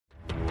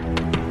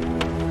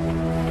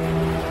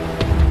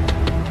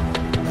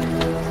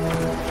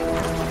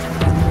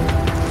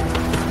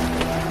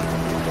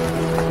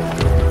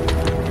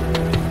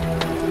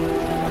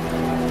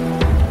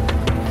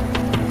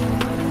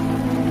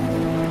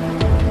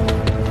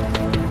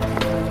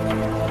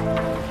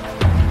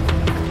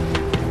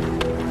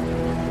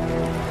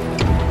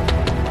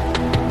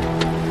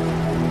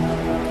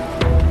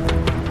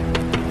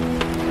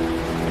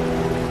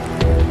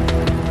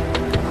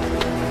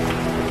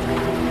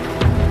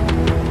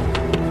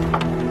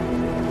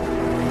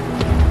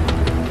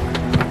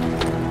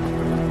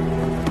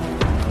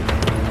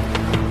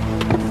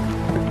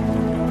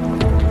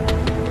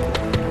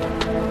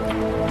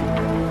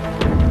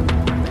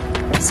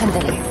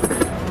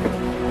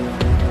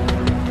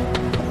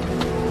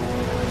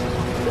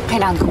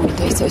Kailangan ko muna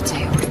ito isuot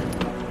sa'yo.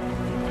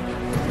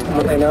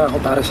 Umatay na ako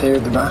para sa'yo,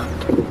 di ba?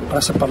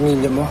 Para sa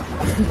pamilya mo.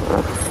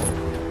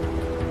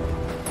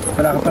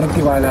 Wala ka pa rin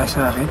tiwala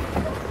sa akin?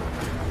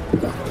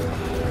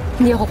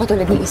 Hindi ako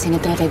katulad ni Isay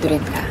na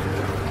traidorin ka.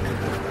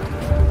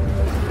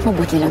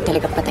 Mabuti lang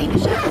talaga patay na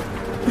siya.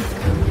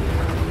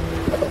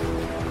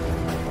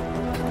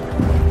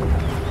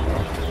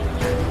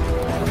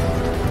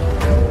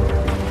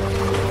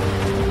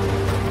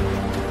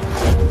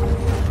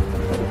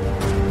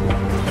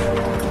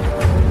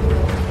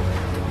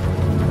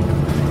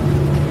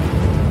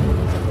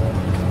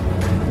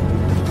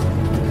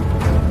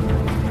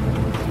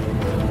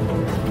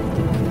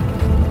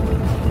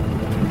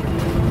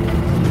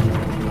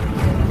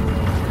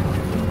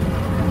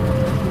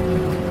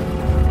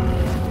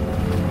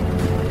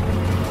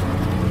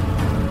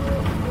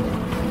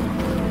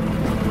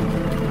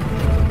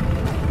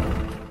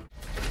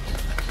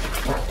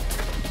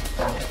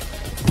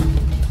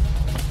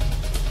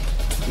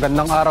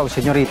 Gandang araw,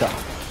 senyorita.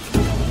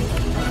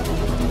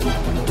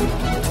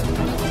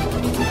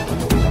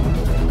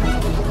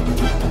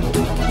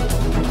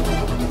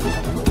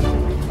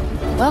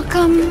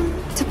 Welcome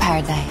to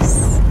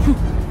paradise.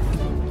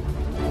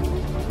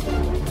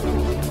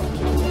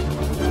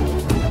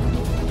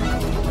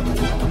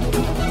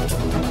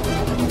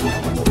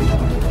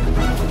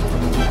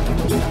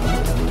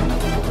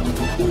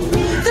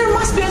 There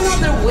must be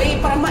another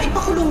way para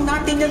maipakulong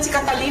natin yan si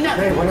Catalina.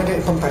 Ay, wala na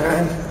ibang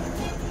paraan.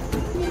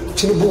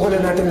 Sinubukan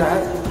na natin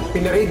lahat.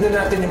 Pinareid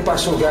na natin yung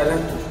pasugalan.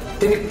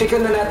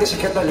 Tiniktikan na natin si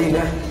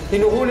Catalina.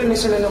 Hinuhuli na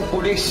sila ng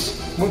pulis.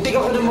 Muntik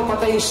ako na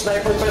mapatay yung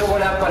sniper pero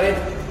wala pa rin.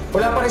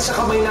 Wala pa rin sa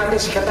kamay natin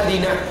si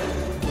Catalina.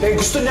 Kaya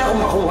gusto niya akong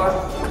makuha.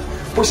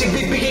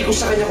 Posigbibigay ko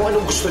sa kanya kung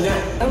anong gusto niya.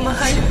 Ang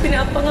mahal,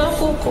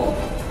 pinapangako ko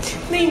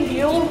na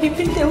hindi ako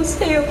bibitaw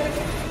sa'yo.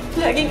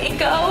 Laging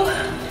ikaw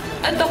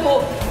at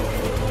ako.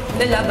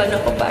 Lalaban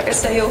ako para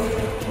sa'yo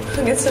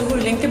hanggang sa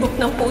huling tibok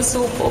ng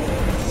puso ko.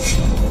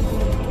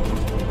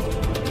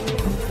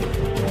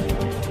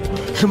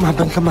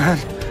 Lumaban ka,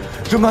 mahal.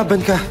 Lumaban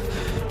ka.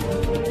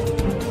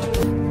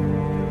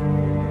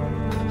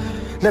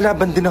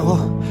 Lalaban din ako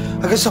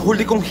hanggang sa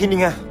huli kong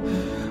hininga.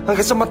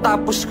 Hanggang sa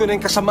matapos ko na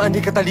yung kasamaan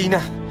ni Catalina.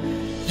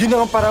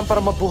 Yun ang paraan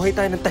para mabuhay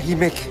tayo ng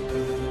tahimik.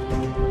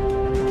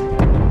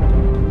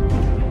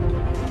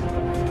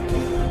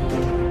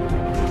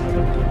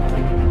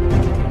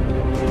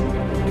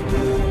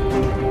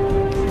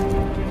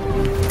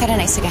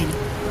 Tara na, Isagani.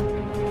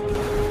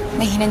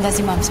 May hinanda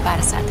si Moms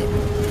para sa atin.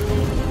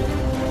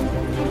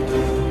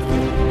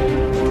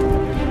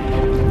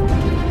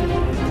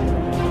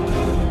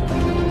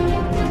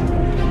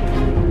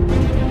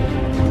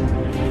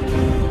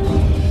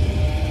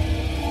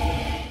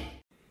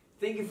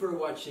 Thank you for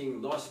watching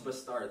Los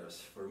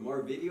Bastardos. For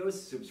more videos,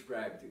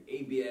 subscribe to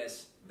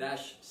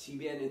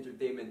ABS-CBN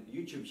Entertainment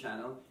YouTube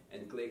channel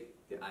and click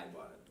the I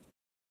button.